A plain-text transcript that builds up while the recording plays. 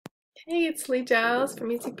Hey, it's Lee Giles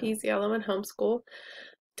from Easy Peasy All in Homeschool.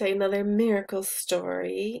 Tell you another miracle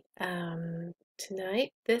story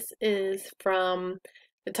tonight. This is from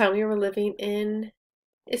the time we were living in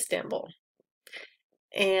Istanbul.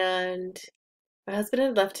 And my husband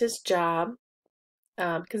had left his job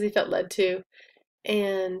because he felt led to.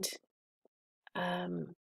 And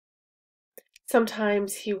um,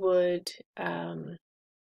 sometimes he would get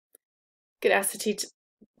asked to teach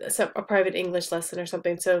a private English lesson or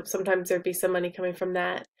something. So sometimes there'd be some money coming from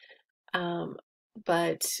that. Um,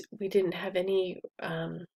 but we didn't have any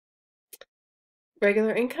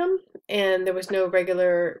regular income, and there was no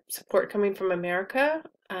regular support coming from America.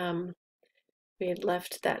 We had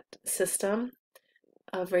left that system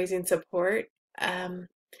of raising support. Um,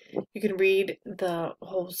 you can read the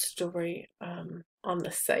whole story on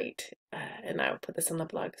the site, and I will put this on the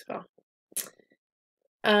blog as well.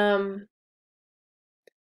 Um,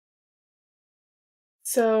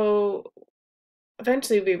 so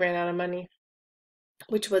eventually we ran out of money,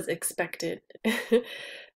 which was expected.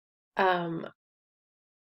 um,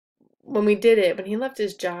 when we did it, when he left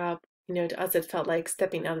his job, to us it felt like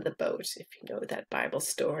stepping out of the boat, if you know that Bible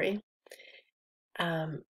story.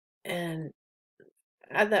 Um, and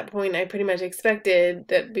at that point, I pretty much expected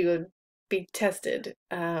that we would be tested,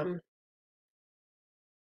 that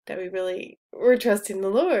we really were trusting the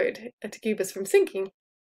Lord to keep us from sinking.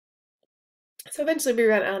 So eventually we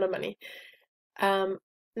ran out of money. Um,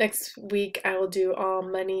 Next week, I will do all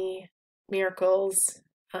money miracles,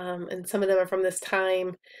 and some of them are from this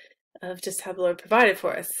time of just how the Lord provided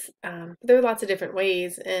for us. There were lots of different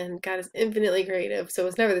ways, and God is infinitely creative, so it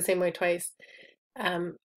was never the same way twice.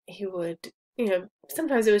 He would,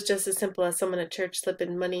 sometimes it was just as simple as someone at church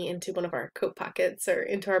slipping money into one of our coat pockets or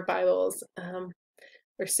into our Bibles. We're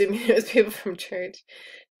assuming it was people from church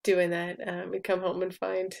doing that. We'd come home and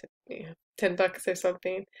find, $10 or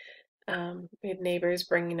something. We had neighbors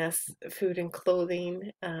bringing us food and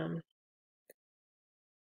clothing.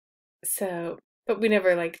 But we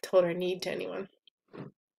never told our need to anyone.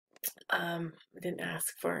 We didn't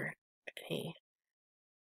ask for anything,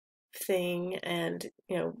 and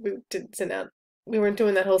we didn't send out. We weren't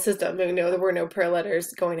doing that whole system. There were no prayer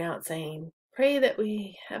letters going out saying, "Pray that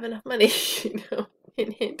we have enough money." Hint,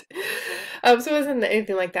 hint. So it wasn't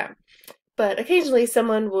anything like that. But occasionally,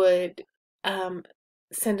 someone would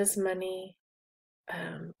send us money.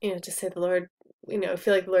 Just say the Lord.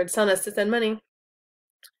 Feel like the Lord's telling us to send money.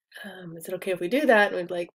 Is it okay if we do that? And we'd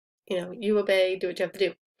be like, you obey, do what you have to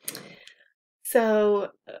do.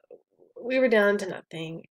 So we were down to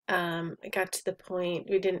nothing. It got to the point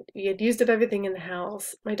we had used up everything in the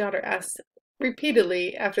house. My daughter asked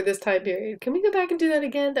repeatedly after this time period, can we go back and do that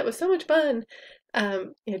again? That was so much fun.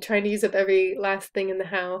 Trying to use up every last thing in the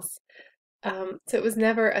house. So it was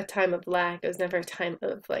never a time of lack. It was never a time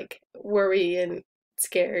of worry and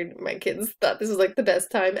scared. My kids thought this was the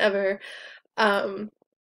best time ever.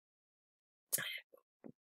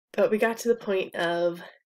 But we got to the point of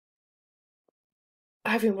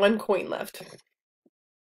having one coin left.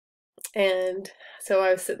 And so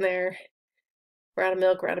I was sitting there, we're out of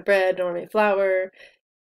milk, we're out of bread, don't have any flour.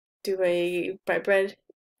 Do I buy bread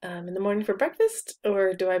in the morning for breakfast?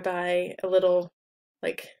 Or do I buy a little,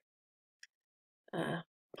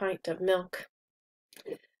 pint of milk?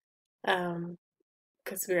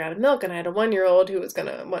 Because we were out of milk and I had a 1-year-old who was going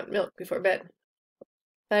to want milk before bed.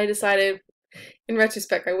 I decided, in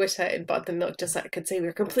retrospect, I wish I had bought the milk just so I could say we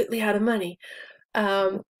were completely out of money.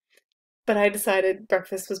 But I decided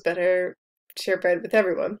breakfast was better, share bread with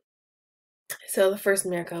everyone. So the first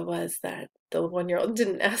miracle was that the 1-year-old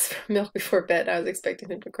didn't ask for milk before bed. I was expecting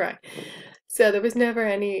him to cry. So there was never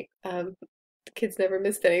any, the kids never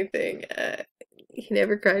missed anything. He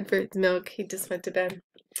never cried for his milk. He just went to bed.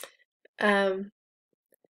 But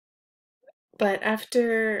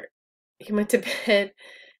after he went to bed,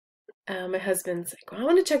 my husband's like, well, I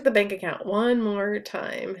want to check the bank account one more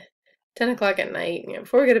time. 10 o'clock at night,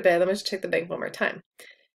 before we go to bed, let me just check the bank one more time.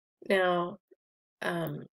 Now,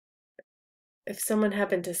 if someone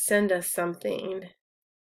happened to send us something,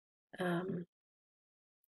 I don't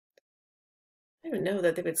even know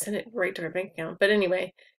that they would send it right to our bank account. But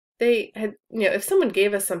anyway, they had, if someone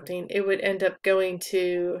gave us something, it would end up going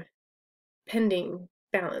to pending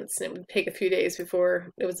balance, and it would take a few days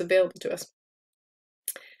before it was available to us.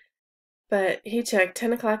 But he checked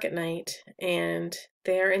 10 o'clock at night, and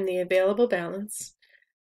there in the available balance,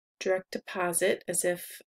 direct deposit, as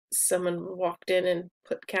if someone walked in and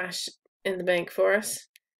put cash in the bank for us,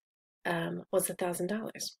 was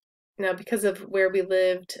 $1,000. Now, because of where we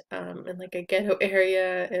lived, in a ghetto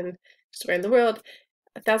area and just around the world,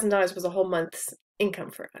 $1,000 was a whole month's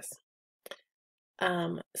income for us.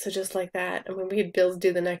 So just like that, I mean, we had bills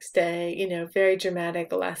due the next day, very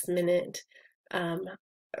dramatic, last minute, um,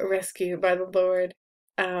 rescue by the Lord.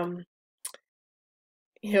 Um,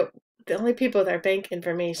 you know, the only people with our bank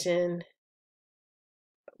information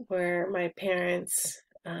were my parents,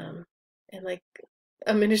 and like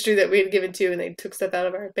a ministry that we had given to, and they took stuff out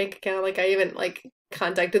of our bank account. Like I even like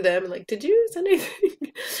contacted them and like, did you send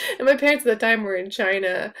anything? And my parents at the time were in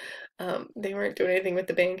China. They weren't doing anything with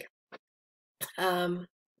the bank. Um,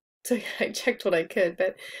 so yeah, I checked what I could,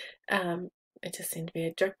 but um, it just seemed to be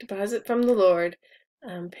a direct deposit from the Lord,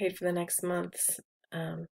 paid for the next month's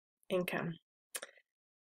income.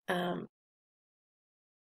 Um,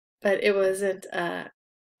 but it wasn't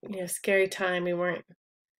scary time. We weren't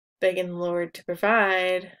begging the Lord to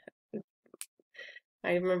provide.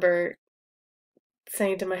 I remember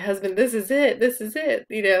saying to my husband, "This is it. This is it."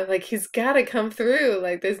 Like he's got to come through.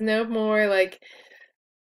 Like there's no more like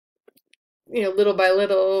little by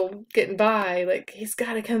little getting by. Like he's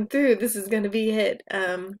got to come through. This is going to be it.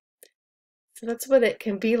 So that's what it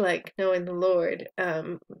can be like knowing the Lord.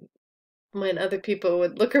 When other people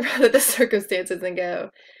would look around at the circumstances and go,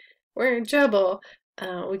 "We're in trouble."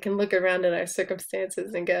 We can look around at our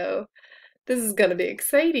circumstances and go, "This is going to be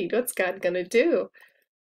exciting. What's God going to do?"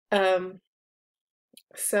 Um,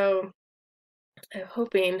 so I'm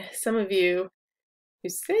hoping some of you who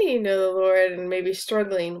say you know the Lord and maybe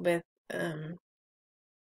struggling with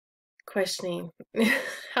questioning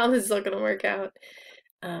how this is all going to work out,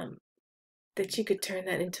 um, that you could turn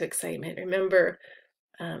that into excitement. Remember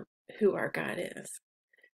um, who our God is.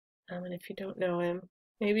 And if you don't know him,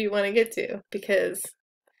 maybe you want to get to, because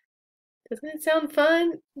doesn't it sound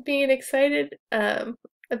fun being excited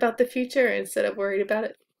about the future instead of worried about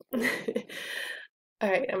it? All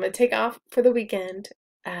right, I'm going to take off for the weekend,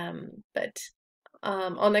 but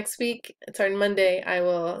all next week, starting Monday,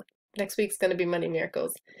 next week's going to be Money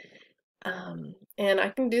Miracles. And I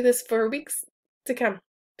can do this for weeks to come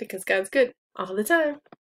because God's good all the time.